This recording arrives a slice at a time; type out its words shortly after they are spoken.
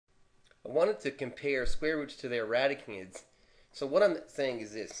I wanted to compare square roots to their radicands. So what I'm saying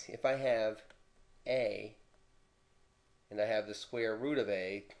is this: if I have a and I have the square root of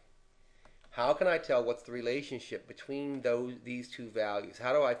a, how can I tell what's the relationship between these two values?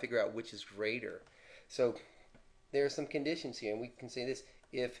 How do I figure out which is greater? So there are some conditions here, and we can say this: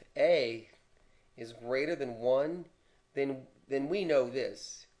 if a is greater than 1, then we know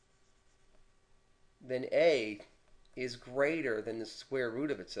this. Then a is greater than the square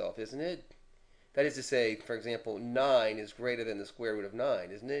root of itself, isn't it? That is to say, for example, 9 is greater than the square root of 9,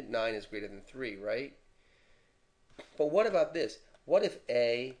 isn't it? 9 is greater than 3, right? But what about this? What if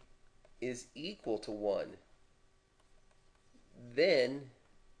a is equal to 1? Then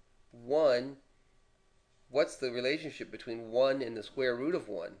 1, what's the relationship between 1 and the square root of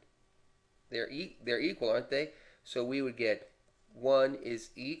 1? They're equal, aren't they? So we would get 1 is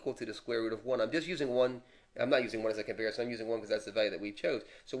equal to the square root of 1. I'm just using 1. I'm not using 1 as a comparison. I'm using 1 because that's the value that we chose.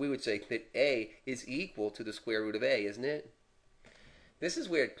 So we would say that a is equal to the square root of a, isn't it? This is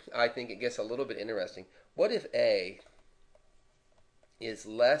where I think it gets a little bit interesting. What if a is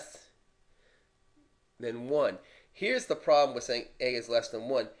less than 1? Here's the problem with saying a is less than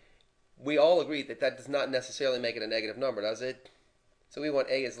 1. We all agree that that does not necessarily make it a negative number, does it? So we want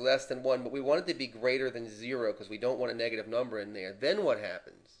a is less than 1, but we want it to be greater than 0 because we don't want a negative number in there. Then what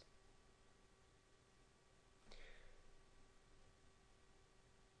happens?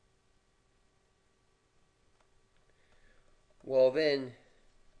 Well, then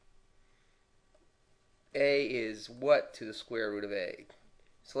a is what to the square root of a?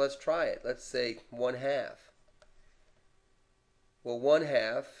 So let's try it. Let's say 1/2. Well,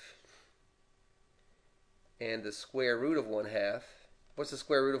 1/2 and the square root of 1/2. What's the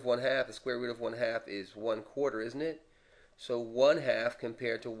square root of 1/2? The square root of 1/2 is 1/4, isn't it? So 1/2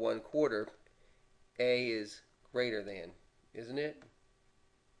 compared to 1/4, a is greater than, isn't it?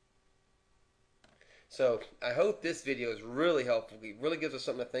 So I hope this video is really helpful. It really gives us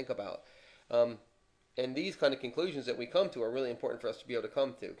something to think about. And these kind of conclusions that we come to are really important for us to be able to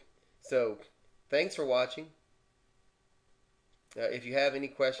come to. So thanks for watching. If you have any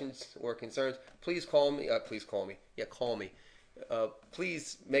questions or concerns, please call me. Please call me. Yeah, call me.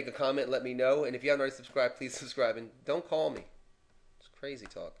 Please make a comment. Let me know. And if you haven't already subscribed, please subscribe. And don't call me. It's crazy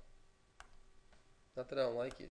talk. Not that I don't like you.